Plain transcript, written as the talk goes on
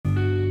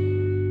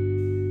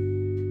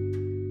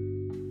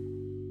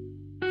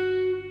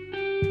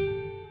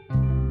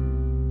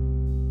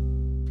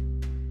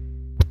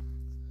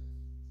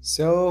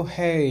So,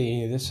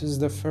 hey, this is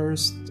the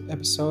first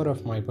episode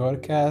of my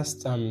podcast.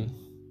 I'm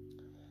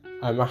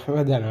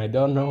Ahmed and I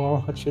don't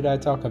know what should I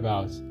talk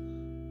about.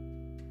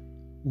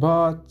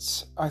 But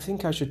I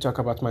think I should talk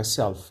about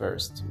myself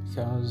first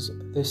because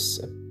this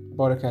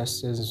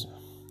podcast is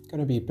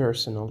gonna be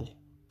personal.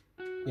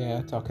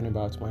 Yeah, talking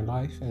about my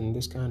life and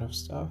this kind of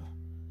stuff.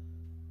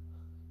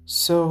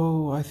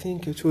 So, I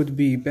think it would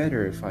be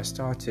better if I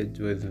started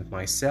with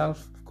myself,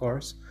 of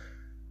course.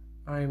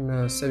 I'm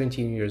a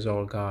 17 years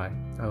old guy.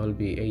 I will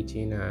be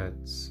 18 at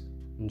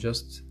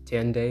just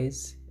 10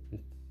 days,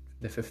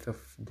 the 5th of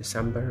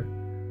December.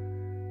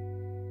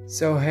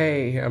 So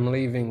hey, I'm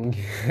leaving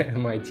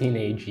my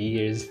teenage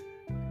years.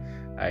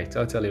 I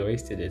totally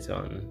wasted it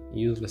on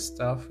useless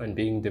stuff and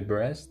being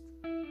depressed.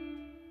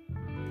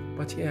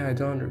 But yeah, I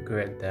don't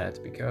regret that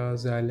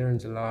because I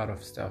learned a lot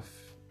of stuff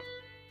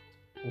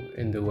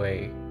in the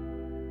way.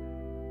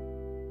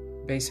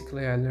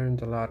 Basically, I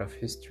learned a lot of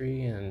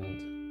history and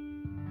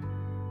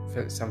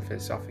some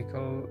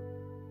philosophical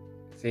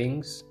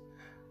things,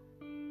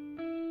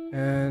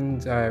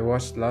 and I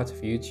watched a lot of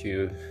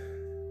YouTube.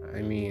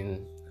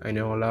 I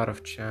know a lot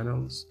of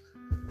channels.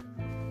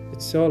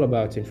 It's all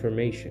about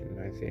information.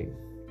 I think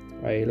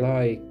I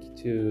like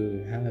to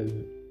have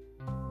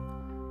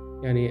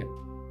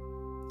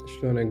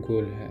شلون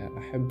أقولها،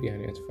 أحب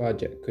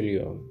أتفاجأ كل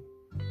يوم.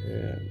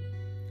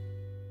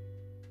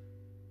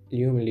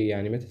 اليوم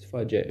اللي ما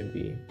تتفاجأ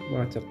بيه ما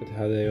أعتقد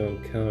هذا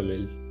يوم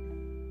كامل.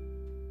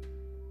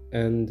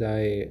 And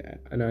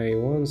I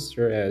once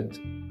read,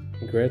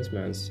 a great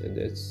man said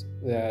it,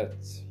 that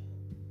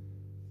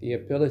the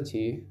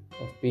ability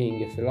of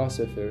being a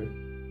philosopher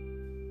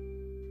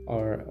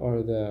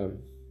or the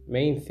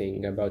main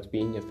thing about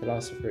being a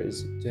philosopher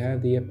is to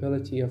have the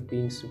ability of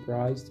being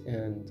surprised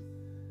and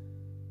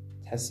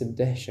تحس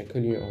بدهشة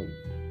كل يوم.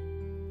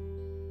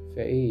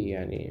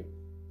 فإيه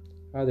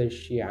هذا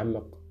الشيء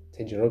يعمق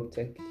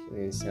تجربتك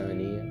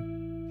الإنسانية،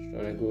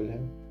 شلون أقولها.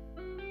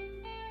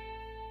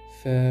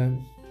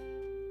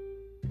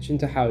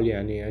 كنت أحاول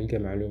ألقى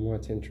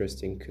معلومات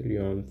interesting كل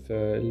يوم،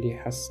 فاللي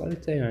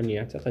حصلته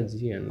أعتقد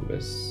زين.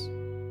 بس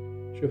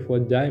شوف، هو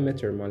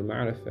الدايمتر مال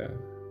المعرفة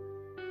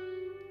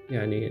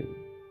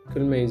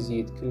كل ما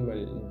يزيد كل ما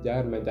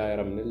الدائرة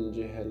دايرة من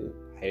الجهل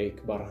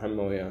حيكبر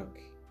همه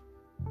وياك،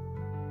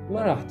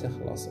 ما راح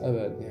تخلص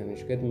أبد.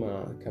 إيش قد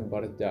ما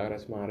كبرت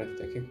دائرة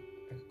معرفتك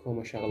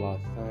أكو شغلات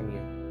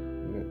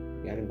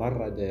ثانية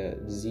برا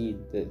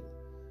تزيد.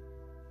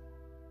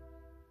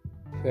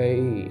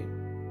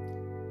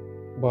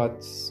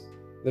 But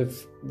the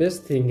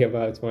best thing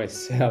about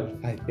myself,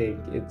 I think,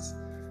 it's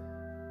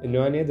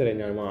إنه أنا أدري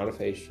إنه ما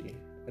أعرف أي شيء.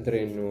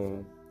 أدري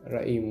إنه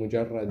رأيي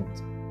مجرد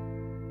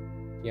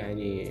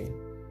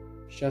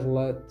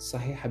شغلة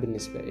صحيحة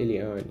بالنسبة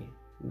إلي أنا.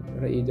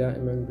 رأيي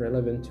دائما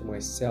relevant to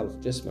myself,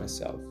 just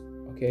myself,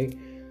 okay?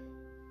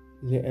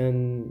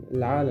 لأن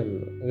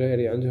العالم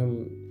غيري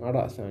عندهم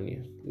آراء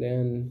ثانية.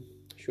 لأن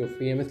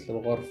شوف، هي مثل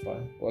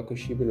الغرفة وأكو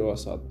شيء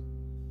بالوسط،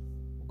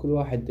 وكل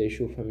واحد دا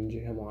يشوفها من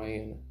جهة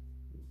معينة.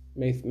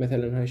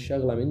 مثلا هاي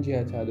الشغلة من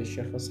جهة هذا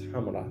الشخص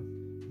حمراء،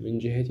 من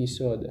جهتي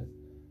سوداء.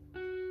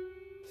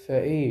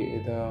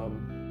 إذا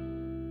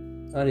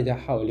أنا دا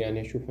أحاول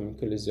أشوفها من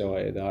كل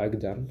الزوايا إذا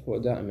أقدر. هو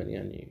دائما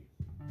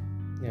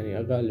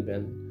غالبا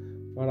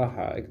ما راح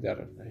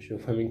أقدر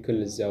أشوفها من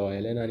كل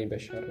الزوايا لأن أنا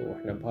بشر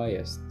وإحنا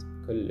biased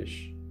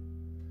كلش.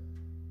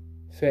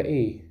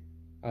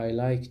 I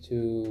like to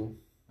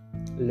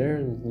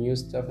learn new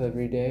stuff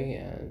every day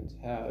and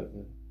have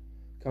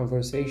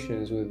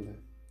conversations with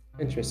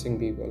interesting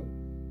people,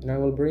 and I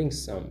will bring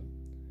some.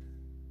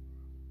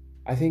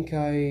 I think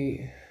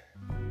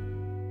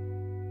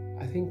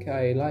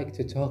I like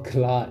to talk a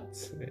lot.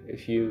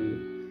 If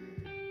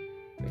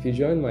you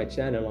join my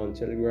channel on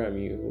Telegram,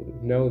 you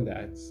know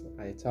that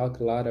I talk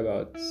a lot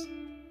about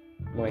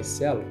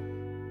myself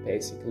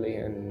basically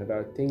and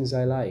about things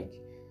I like.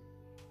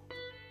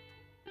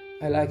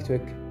 I like to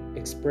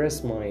express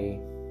my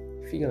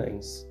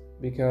feelings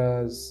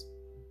because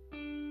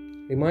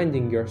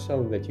reminding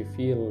yourself that you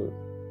feel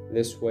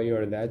this way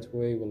or that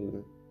way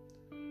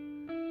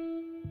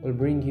will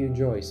bring you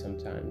joy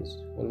sometimes,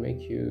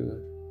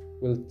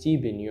 will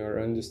deepen your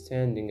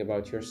understanding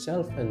about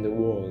yourself and the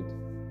world.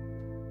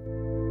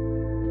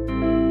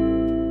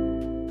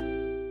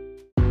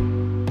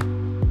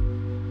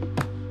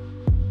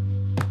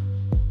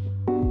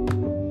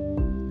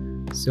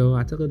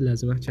 أعتقد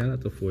لازم أحكي على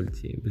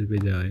طفولتي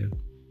بالبداية.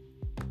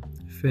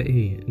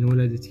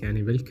 انولدت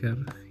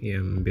بالكر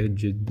من بيت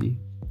جدي،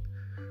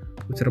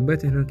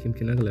 وتربيت هناك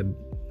يمكن أغلب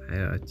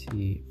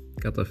حياتي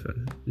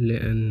كطفل،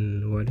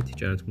 لأن والدتي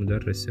كانت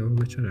مدرسة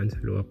وما كان عندها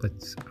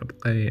الوقت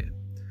أبقى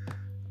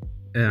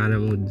على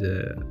مود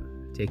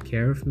take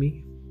care of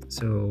me.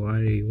 So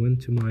I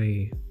went to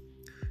my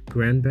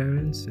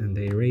grandparents and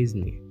they raised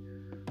me.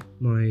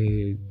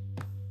 My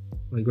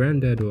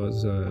granddad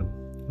was a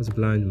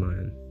blind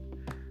man.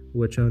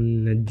 هو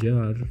كان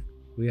نجار،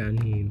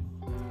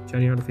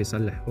 كان يعرف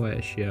يصلح هواي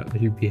أشياء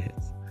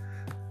بالبيت.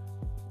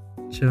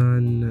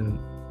 كان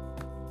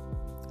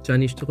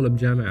كان يشتغلوا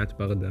بجامعة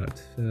بغداد،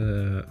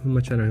 فهم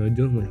كانوا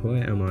يودوهم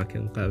لهواية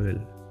أماكن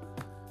قبل،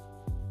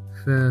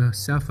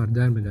 فسافر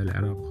دائما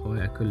للعراق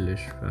هواية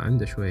كلش،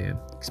 فعنده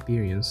شوية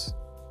experience.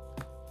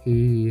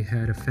 He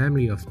had a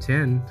family of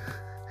 10.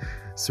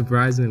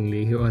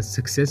 Surprisingly, he was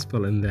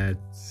successful in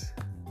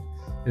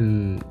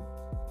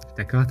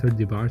تكاثر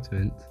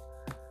department.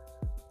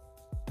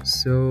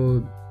 So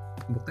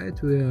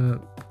بقيت ويا،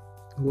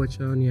 هو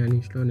كان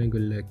يعني شلون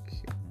أقول لك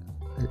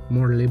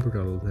more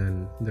liberal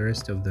than the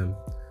rest of them،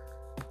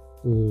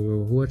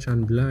 وهو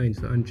كان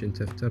blind، فأنا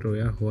كنت أفتر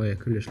وياه هواية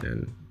كلش،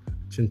 لأن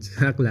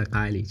كنت أقلق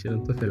عليه،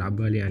 كنت طفل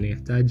عبالي يعني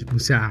يحتاج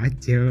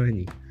مساعدتي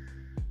يعني.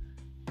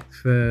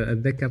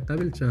 فأتذكر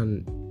قبل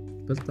كان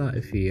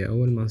بالطائفية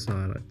أول ما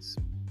صارت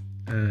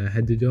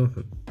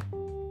هددوهم،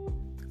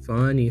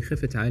 فأني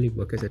خفت عليه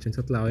بوقتها، كنت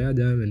أطلع وياه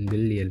دائما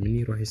بالليل من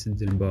يروح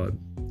يسد الباب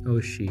أو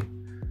الشي.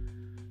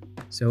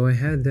 So I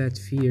had that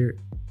fear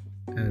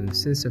and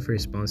sense of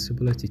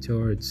responsibility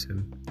towards him,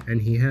 and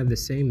he had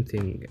the same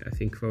thing I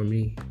think for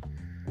me،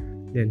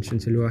 لأن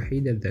كنت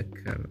الوحيد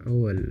أتذكر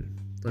أول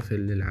طفل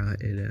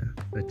للعائلة،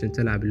 فكنت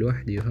ألعب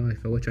لوحدي وهاي،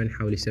 فهو كان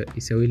يحاول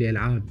يسوي لي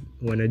ألعاب،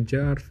 هو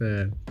نجار،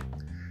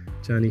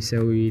 فكان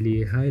يسوي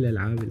لي هاي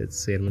الألعاب اللي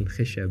تصير من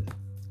خشب،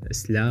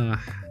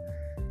 سلاح،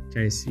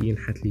 كان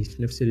ينحت لي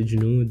نفس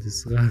الجنود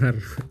الصغار.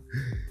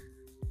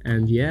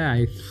 and yeah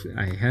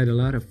I had a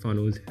lot of fun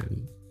with him.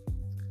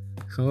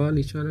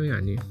 خوالي كانوا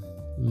يعني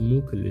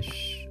مو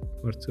كلش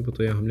مرتبط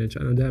وياهم، لأن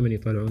كانوا دائما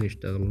يطلعون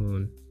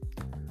يشتغلون،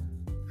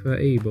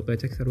 فأي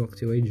بقيت أكثر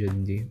وقتي ويا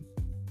جدي.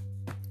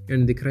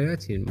 يعني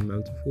ذكرياتي مع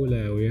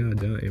الطفولة وياه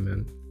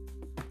دائما.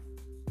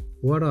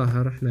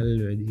 وراها رحنا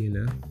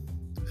للمدينة،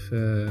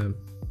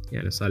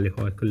 يعني صار لي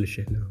هواي كلش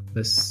هنا،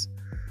 بس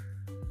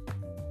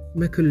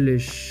ما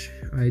كلش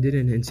I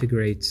didn't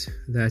integrate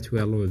that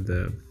well with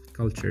the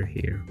culture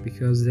here,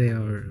 because they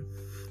are,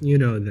 you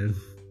know them,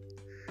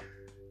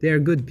 they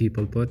are good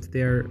people, but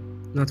they're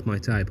not my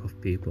type of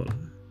people.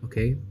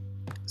 Okay,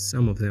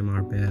 some of them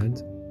are bad,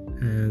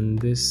 and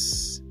this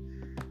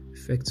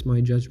affects my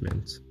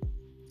judgment.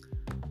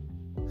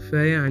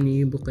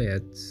 فيعني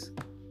بقيت،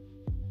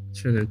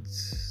 كنت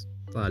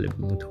طالب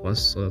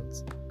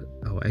متوسط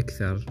أو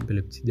أكثر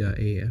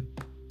بالابتدائية،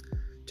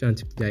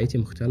 كانت ابتدائيتي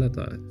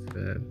مختلطة،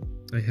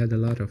 I had a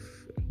lot of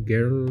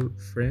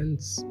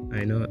girlfriends.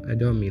 I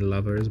don't mean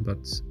lovers,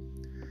 but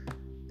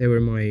they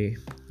were my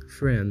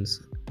friends.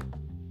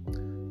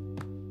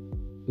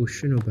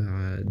 وشنو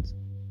بعد،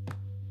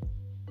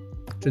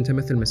 كنت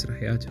أمثل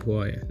مسرحيات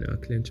هواية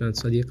هناك، لأن كانت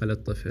صديقة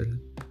للطفل،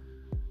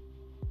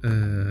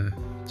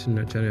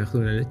 كانوا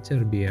يأخذونا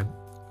للتربية،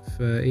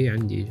 فإيه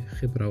عندي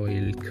خبرة ويا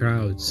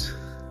الكراودز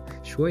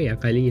شوية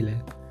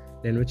قليلة،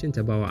 لأنه كنت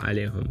أباوع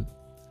عليهم.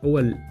 هو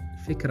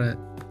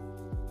الفكرة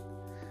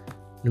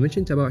إنه ما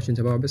كنت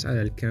أباوع بس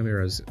على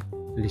الكاميراز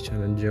اللي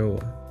كانت جوا،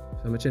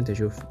 فما كنت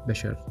أشوف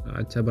بشر،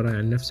 أعتبره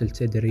يعني نفس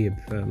التدريب،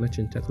 فما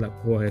كنت أطلق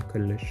هواية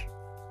كلش.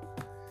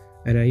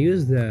 and I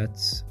used that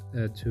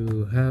to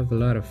have a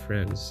lot of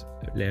friends،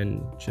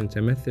 لأن كنت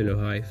أمثل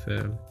وهاي،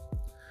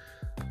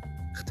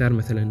 اختار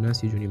مثلا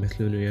الناس يجون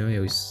يمثلون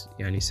وياي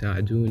يعني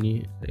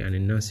يساعدوني، يعني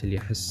الناس اللي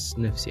أحس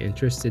نفسي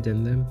interested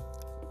in them.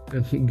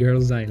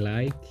 girls I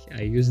like,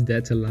 I use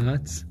that a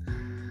lot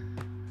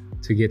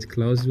to get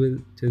close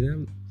to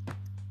them.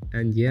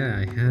 and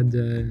yeah, I had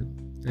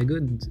a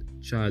good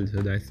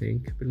childhood I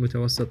think.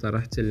 بالمتوسطة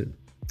رحت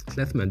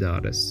 3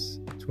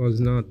 مدارس. It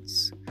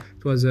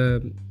was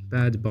a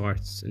bad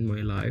parts in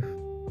my life.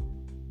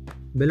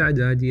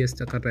 بالإعدادية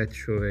استقريت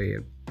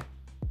شوية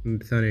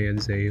بثانوية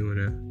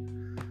زيونة،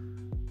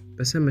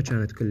 بس هم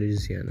كانت كلش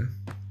زينة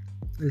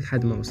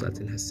لحد ما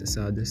وصلت لهسه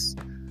سادس.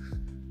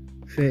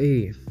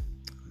 فإيه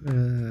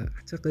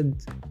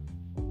أعتقد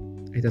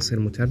أريد أصير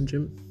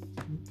مترجم.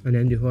 أنا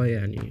عندي هواية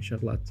يعني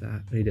شغلات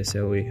أريد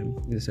أسويهم،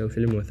 أريد أسوي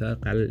فيلم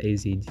وثائقي على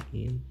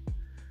الأيزيديين.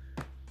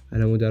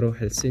 أنا مود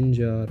أروح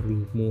السنجر،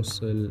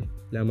 الموصل،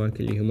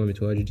 الأماكن اللي هم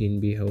متواجدين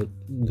بيها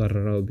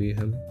وضرروا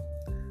بيهم.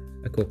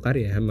 أكو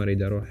قرية هم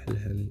أريد أروح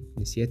لها،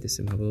 نسيت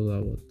اسمها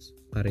بالضبط،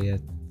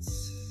 قرية،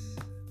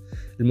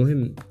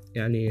 المهم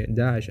يعني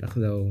داعش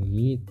أخذوا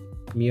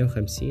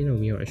 150 أو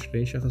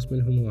 120 شخص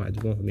منهم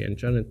وعدموهم، يعني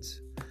كانت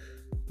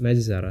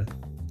مجزرة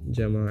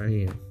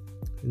جماعية،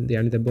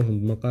 يعني ذبوهم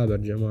بمقابر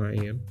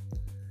جماعية.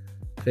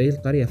 فهي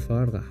القرية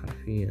فارغة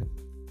حرفيا.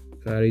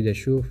 فأريد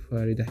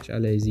أريد أحكي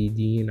على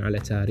يزيدين، على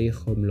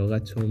تاريخهم،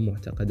 لغتهم،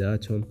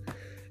 معتقداتهم،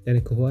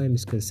 يعني هواية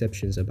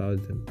misconceptions about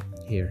them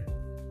here.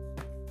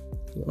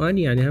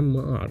 وأني يعني هم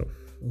ما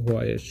أعرف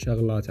هواية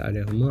شغلات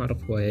عليهم، ما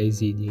أعرف هواية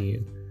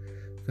يزيدين،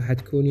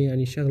 فحتكون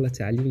يعني شغلة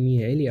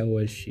تعليمية إلي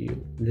أول شيء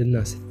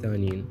للناس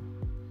الثانيين.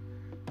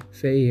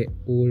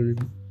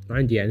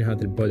 وعندي يعني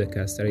هذا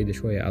البودكاست أريد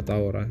شوية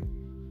أطوره.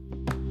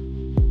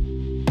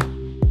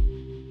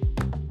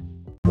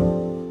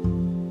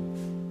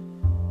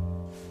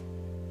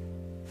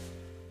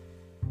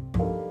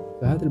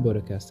 فهذا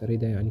البودكاست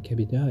أريده يعني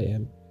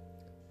كبداية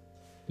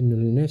إنه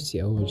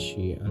لنفسي أول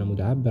شيء، أنا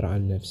متعبر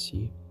عن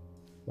نفسي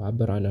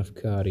وأعبر عن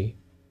أفكاري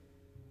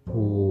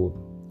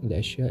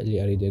والأشياء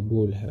اللي أريد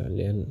أقولها،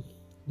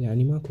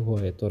 يعني ماكو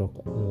هواية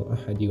طرق إنه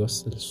أحد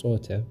يوصل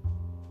صوته،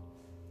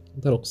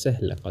 طرق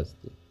سهلة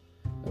قصدي.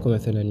 أكو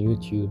مثلا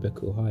يوتيوب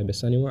أكو هاي،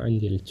 بس أنا ما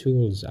عندي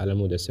التولز على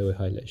مود أسوي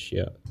هاي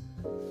الأشياء.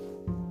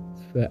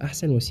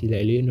 فأحسن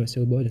وسيلة لي إنه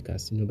أسوي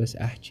بودكاست، إنه بس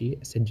أحكي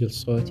أسجل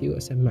صوتي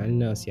وأسمع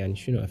الناس يعني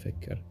شنو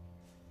أفكر.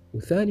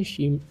 وثاني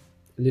شيء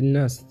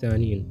للناس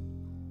الثانيين،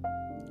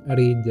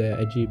 أريد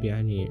أجيب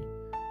يعني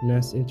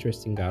ناس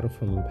interesting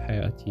أعرفهم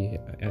بحياتي،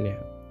 يعني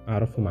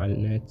أعرفهم على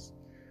النت،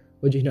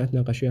 وجه هنا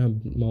أتناقش وياهم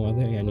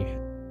بمواضيع يعني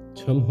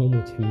تهمهم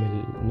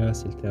وتهم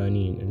الناس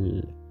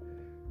الثانيين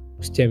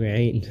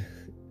المستمعين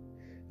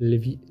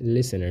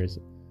listeners.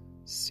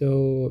 so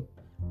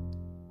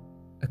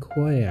أكو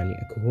هواية يعني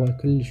أكو هواية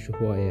كلش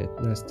هواية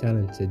ناس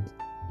talented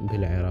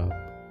بالعراق،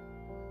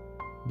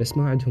 بس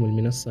ما عندهم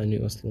المنصة إنه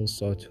يوصلون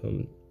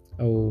صوتهم،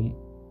 أو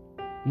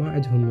ما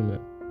عندهم،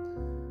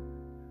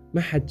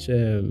 ما حد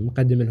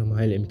مقدم لهم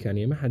هاي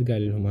الإمكانية، ما حد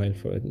قال لهم هاي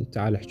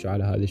تعالوا احكوا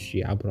على هذا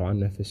الشيء، عبروا عن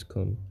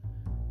نفسكم.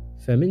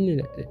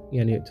 فمن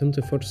يعني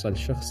تنطي فرصة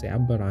للشخص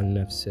يعبر عن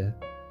نفسه،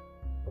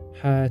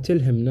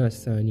 حتلهم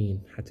ناس ثانيين،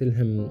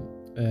 حتلهم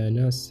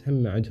ناس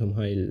هم عندهم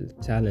هاي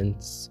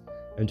التالنتس،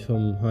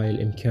 عندهم هاي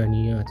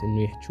الإمكانيات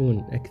إنه يحجون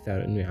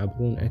أكثر، إنه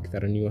يعبرون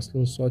أكثر، إنه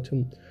يوصلون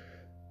صوتهم.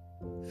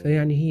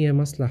 فيعني هي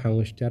مصلحة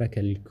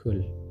مشتركة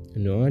للكل،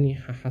 إنه أني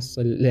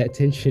ححصل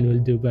الاتنشن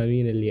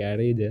والدوبامين اللي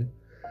أريده،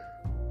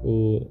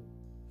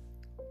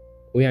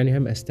 ويعني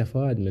هم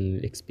أستفاد من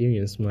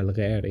الإكسبيرينس مال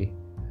غيري،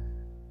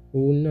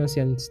 والناس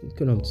يعني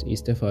كلهم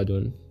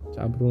يستفادون،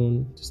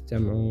 تعبرون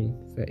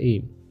تستمعون.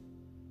 فإيه،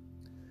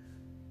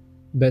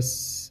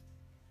 بس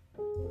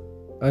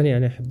أنا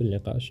يعني أحب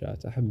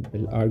النقاشات، أحب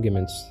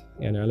الارجيومنتس.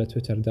 يعني على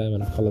تويتر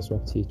دائما أخلص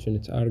وقتي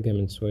كنت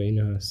ارجيومنتس ويا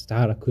ناس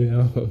أتعارك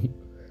وياهم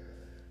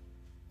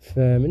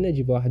فمن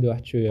أجيب واحد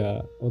وأحكي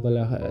وياه وظل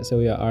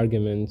أسوي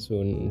ارجيومنتس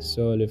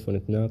ونسولف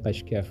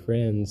ونتناقش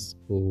كفريندز،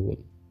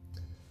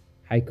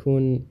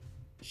 وحيكون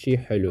شي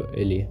حلو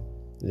إلي،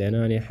 لأن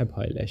أنا أحب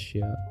هاي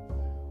الأشياء.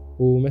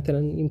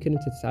 ومثلا يمكن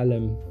أنت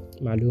تتعلم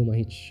معلومة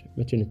هيك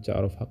ما كنت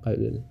تعرفها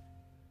قبل.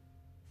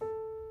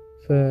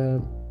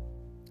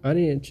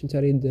 أنا كنت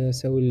أريد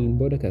أسوي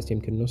البودكاست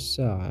يمكن نص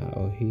ساعة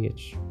أو هيك،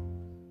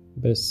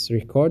 بس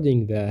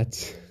recording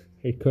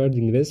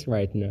this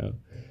right now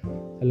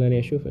خلاني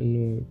أشوف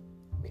إنه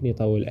يمكن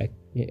يطول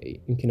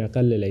يمكن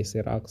أقلله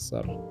يصير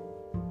أقصر،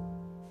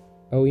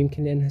 أو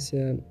يمكن لأن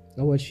هسه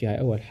أول شيء هاي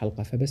أول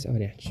حلقة، فبس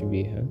أنا أحكي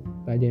بيها،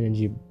 بعدين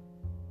أجيب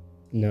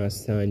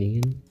ناس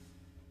ثانيين.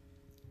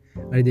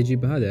 أريد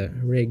أجيب هذا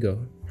ريغو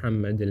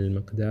محمد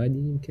المقدادي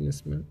يمكن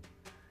اسمه.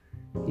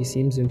 He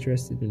seems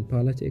interested in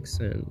politics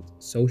and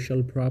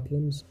social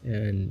problems,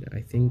 and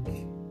I think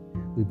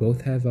we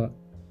both have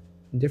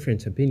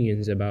different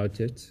opinions about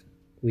it.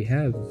 We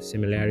have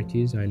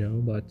similarities, I know,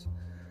 but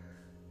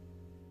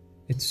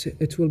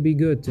it will be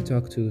good to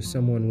talk to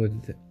someone with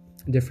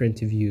different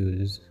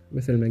views.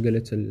 مثل ما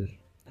قلت،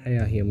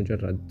 الحياة هي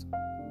مجرد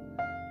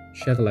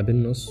شغلة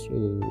بالنص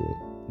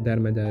ودار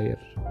مداير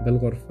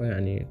بالغرفة،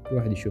 يعني كل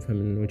واحد يشوفها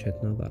من وجهة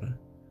نظره،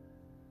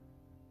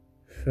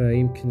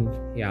 فيمكن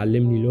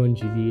يعلمني لون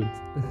جديد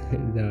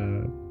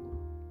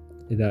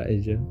إذا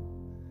إجا.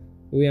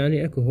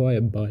 ويعني أكو هواية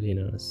ببالي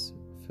ناس،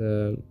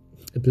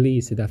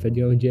 بليز إذا فد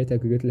يوم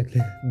جيتك وقلت لك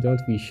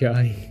don't be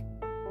shy.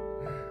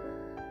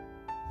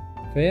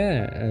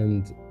 فيا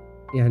and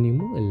يعني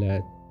مو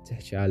إلا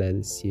تحكي على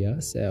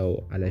السياسة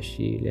أو على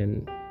شيء،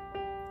 لأن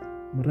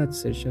مرات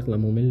تصير شغلة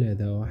مملة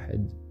إذا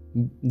واحد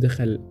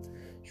دخل.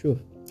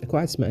 شوف، أكو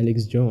واحد اسمه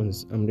أليكس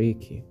جونز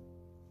أمريكي.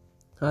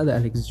 هذا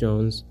أليكس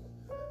جونز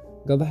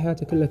قضى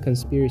حياته كلها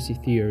conspiracy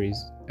theories.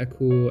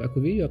 أكو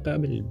فيديو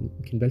قبل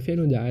يمكن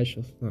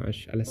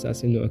ب2011-12 على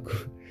أساس إنه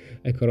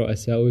أكو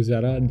رؤساء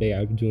وزراء دا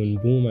يعبدون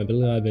بومة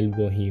بالغابة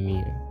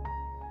البوهيمية.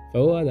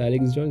 فهو هذا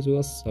أليكس جونز هو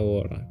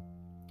الصورة،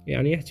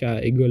 يعني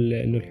يقول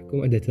إنه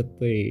الحكومة دا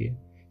تعطي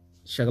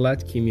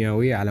شغلات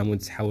كيميائية على مود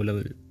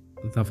تحول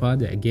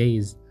الضفادع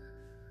جيز.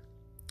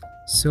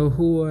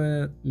 هو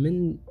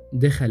من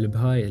دخل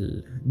بهاي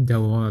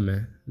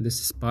الدوامة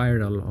this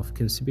spiral of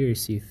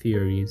conspiracy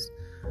theories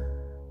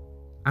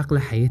عقله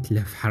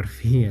حيتلف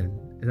حرفيا.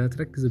 إذا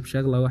تركز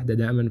بشغلة واحدة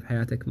دائما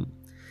بحياتك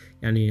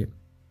يعني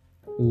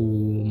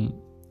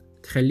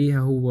وتخليها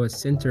هو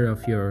center of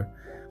your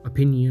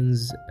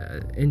opinions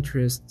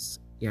interests،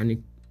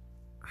 يعني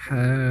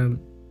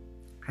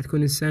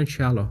حتكون إنسان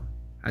shallow،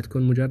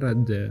 حتكون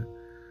مجرد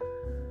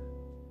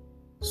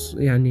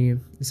يعني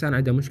إنسان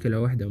عنده مشكلة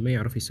واحدة وما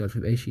يعرف يسولف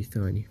بأي شيء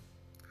ثاني.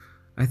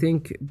 I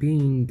think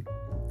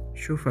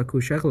شوف أكو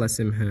شغلة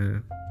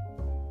اسمها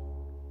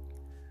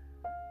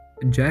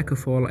Jack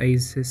of all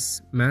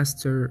aces,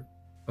 master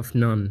of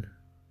none,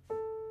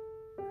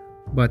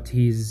 but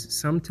he's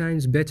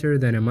sometimes better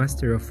than a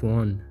master of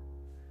one.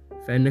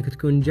 فإنك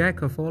تكون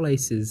Jack of all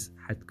aces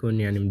حتكون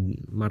يعني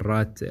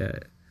مرات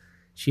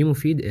شيء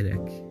مفيد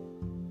إلك.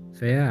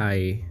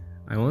 فيا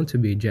I want to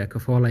be Jack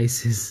of all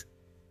aces.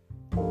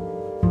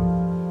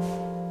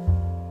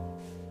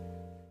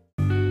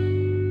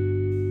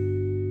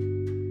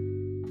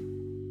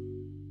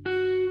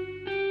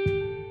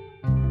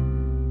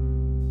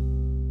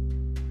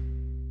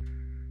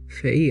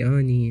 فإي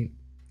أني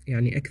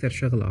يعني أكثر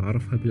شغلة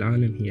أعرفها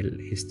بالعالم هي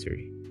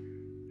الهيستوري.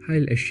 هاي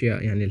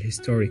الأشياء يعني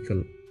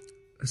الهيستوريكال.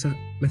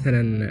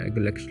 مثلا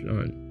أقول لك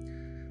شلون.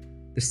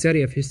 The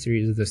study of history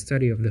is the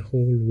study of the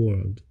whole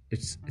world.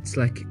 It's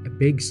like a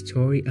big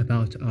story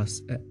about us.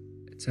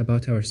 It's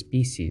about our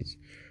species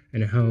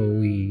and how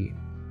we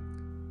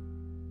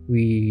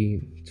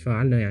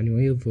تفاعلنا يعني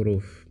ويا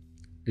الظروف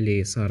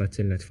اللي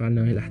صارت لنا،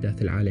 تفاعلنا ويا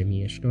الأحداث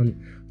العالمية، شلون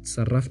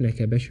تصرفنا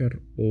كبشر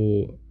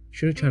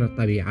وشنو كانت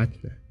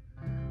طبيعتنا.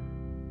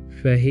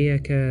 فهي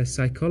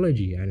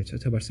كسايكولوجي يعني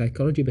تعتبر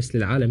سايكولوجي بس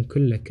للعالم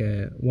كله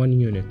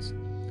كون يونت.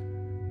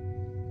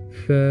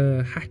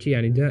 فححكي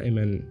يعني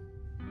دائما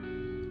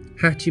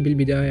ححكي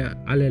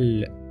بالبداية على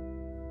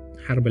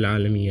الحرب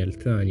العالمية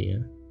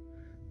الثانية،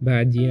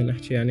 بعدين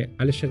أحكي يعني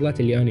على الشغلات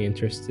اللي أنا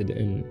interested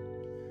in.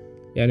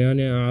 يعني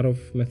أنا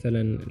أعرف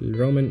مثلا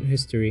الرومان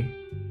هيستوري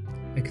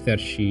أكثر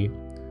شيء،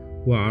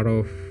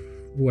 وأعرف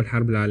هو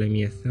الحرب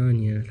العالمية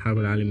الثانية، الحرب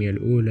العالمية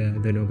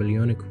الأولى، The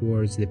Napoleonic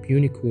Wars, The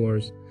Punic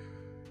Wars.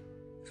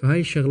 فهاي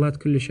الشغلات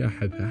كلش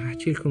أحبها،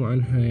 أحكي لكم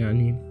عنها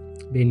يعني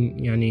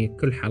بين يعني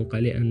كل حلقة،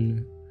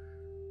 لأن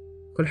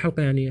كل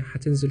حلقة يعني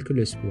حتنزل كل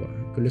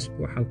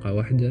أسبوع حلقة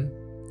واحدة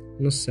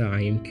نص ساعة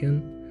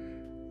يمكن.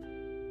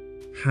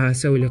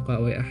 حاسوي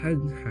لقاء ويا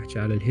أحد، حاحكي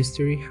على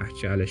الهيستوري،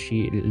 حاحكي على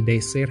شيء اللي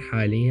يصير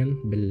حاليا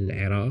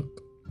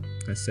بالعراق.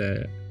 هسه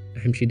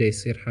أهم شيء دا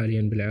يصير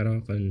حاليا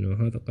بالعراق إنه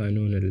هذا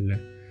قانون ال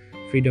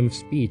freedom of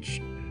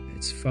speech.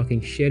 It's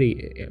fucking shitty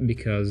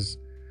because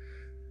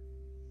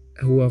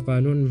هو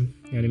قانون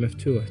يعني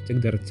مفتوح،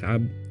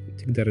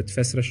 تقدر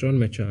تفسره شلون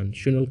ما كان.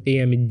 شنو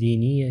القيم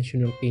الدينية،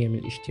 شنو القيم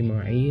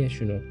الاجتماعية،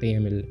 شنو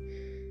القيم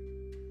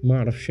ما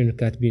أعرف شنو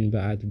كاتبين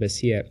بعد،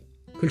 بس هي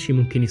كل شيء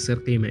ممكن يصير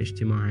قيمة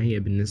اجتماعية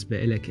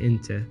بالنسبة إلك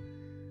أنت.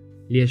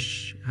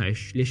 ليش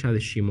هذا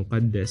الشيء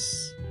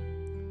مقدس؟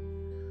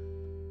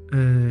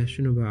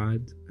 شنو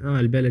بعد؟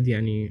 البلد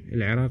يعني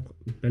العراق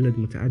بلد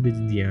متعدد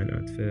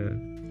الديانات،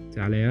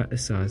 على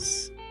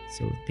أساس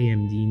تسوي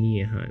قيم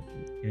دينية. هاي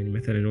يعني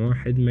مثلا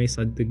واحد ما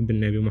يصدق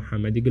بالنبي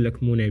محمد يقول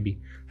لك مو نبي،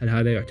 هل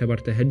هذا يعتبر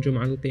تهجم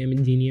على القيم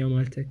الدينية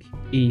مالتك؟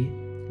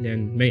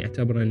 لأن ما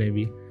يعتبره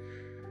نبي.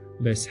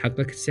 بس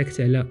حقك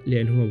تسكته لا،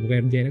 لأن هو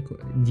بغير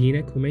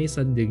دينك وما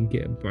يصدق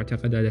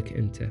بمعتقداتك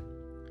أنت.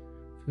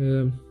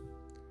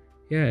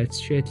 it's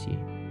shitty.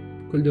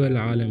 كل دول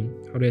العالم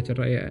حرية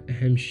الرأي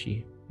أهم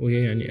شيء،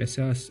 وهي يعني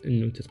أساس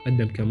إنه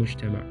تتقدم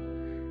كمجتمع.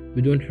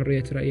 بدون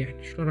حرية رأي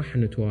إحنا شلون راح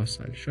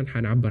نتواصل، شلون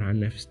حنعبر عن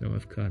نفسنا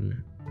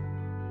وأفكارنا؟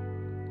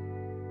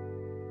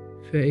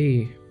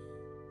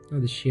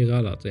 هذا الشيء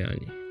غلط،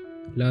 يعني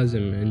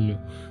لازم إنه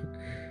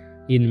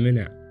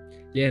ينمنع.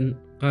 لأن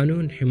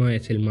قانون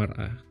حماية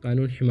المرأة،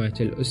 قانون حماية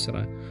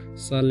الأسرة،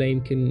 صار له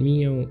يمكن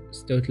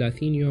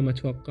 136 يوم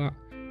أتوقع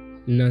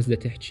الناس دا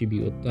تحكي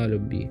بيه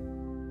وتطالب بيه،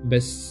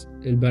 بس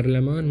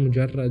البرلمان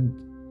مجرد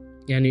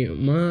يعني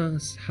ما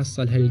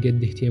حصل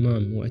هالقد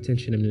اهتمام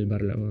واتنشن من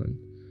البرلمان.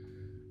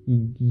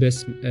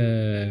 بس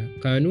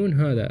قانون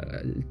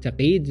هذا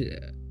تقييد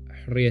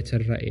حرية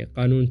الرأي،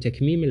 قانون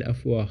تكميم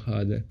الأفواه،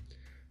 هذا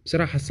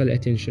بصراحة حصل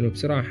اتنشن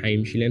وبصراحة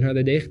حيمشي، لأن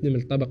هذا دا يخدم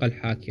الطبقة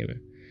الحاكمة،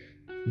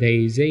 دا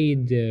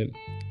يزيد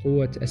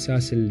قوة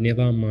أساس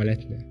النظام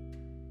مالتنا.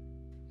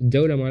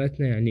 الدولة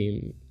مالتنا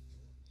يعني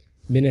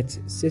بنت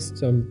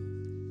سيستم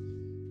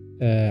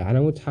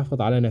على مود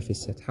تحافظ على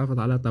نفسها، تحافظ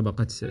على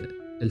طبقة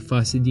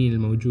الفاسدين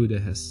الموجودة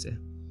هسه.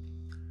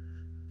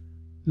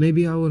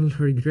 Maybe I will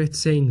regret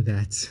saying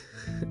that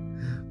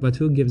but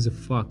who gives a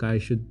fuck? I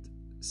should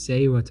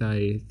say what I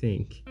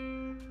think.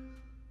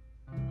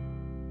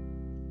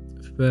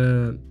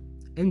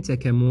 فأنت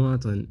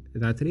كمواطن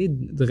إذا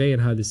تريد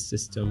تغير هذا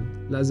السيستم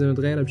لازم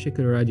تغيره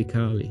بشكل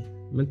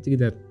راديكالي. ما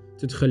تقدر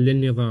تدخل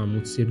للنظام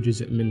وتصير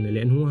جزء منه،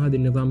 لأن هو هذا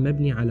النظام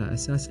مبني على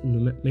أساس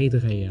إنه ما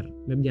يتغير،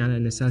 مبني على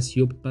أن أساس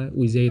يبقى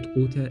ويزيد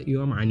قوته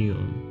يوم عن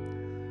يوم.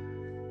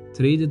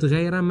 تريد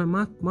تغيره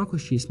ماكو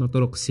شيء اسمه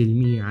طرق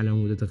سلمية على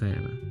مود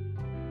تغيره،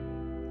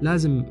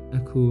 لازم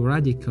أكو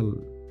radical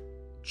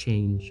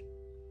change.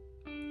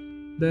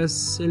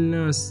 بس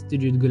الناس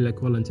تجي تقول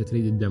لك والله أنت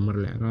تريد تدمر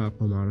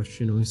العراق وما أعرف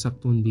شنو،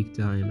 يسقطون بيك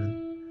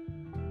دائما.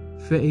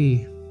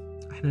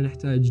 إحنا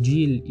نحتاج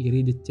جيل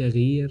يريد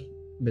التغيير،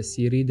 بس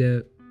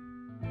يريد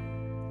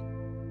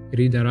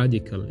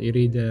راديكال،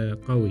 يريد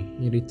قوي،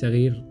 يريد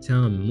تغيير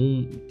تام،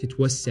 مو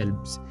تتوسل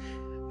بس.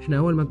 إحنا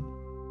أول ما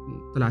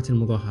طلعت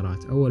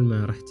المظاهرات، أول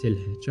ما رحت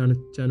لها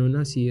كانوا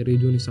الناس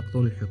يريدون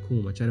يسقطون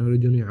الحكومة، كانوا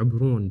يريدون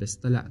يعبرون، بس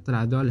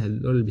طلع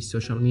هذول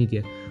بالسوشيال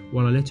ميديا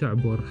والله لا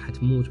تعبر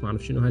حتموت ما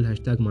أعرف شنو،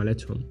 هالهاشتاج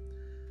مالتهم،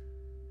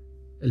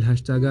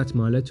 الهاشتاجات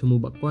مالتهم،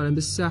 وبقونا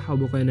بالساحة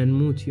وبقينا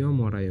نموت يوم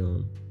ورا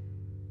يوم.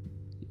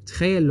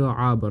 تخيل لو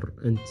عابر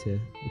أنت،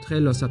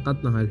 وتخيل لو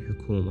سقطنا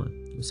هالحكومة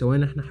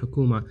وسوينا إحنا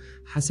حكومة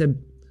حسب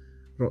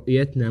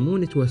رؤيتنا، مو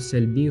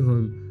نتوسل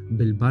بيهم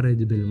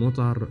بالبرد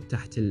بالمطر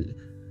تحت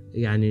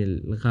يعني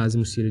الغاز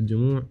مسيل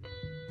الدموع.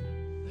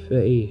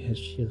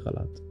 هالشي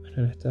غلط،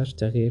 احنا نحتاج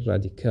تغيير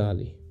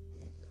راديكالي.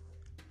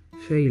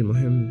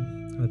 المهم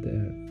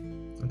هذا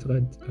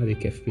اعتقد هذا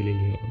يكفي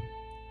لليوم.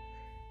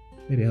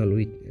 Maybe I'll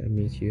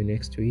meet you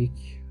next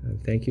week.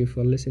 Thank you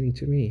for listening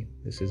to me.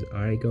 This is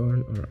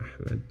Aragorn or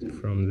Ahmed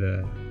from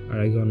the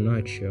Aragorn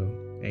Night Show,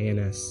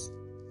 ANS.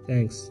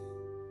 Thanks.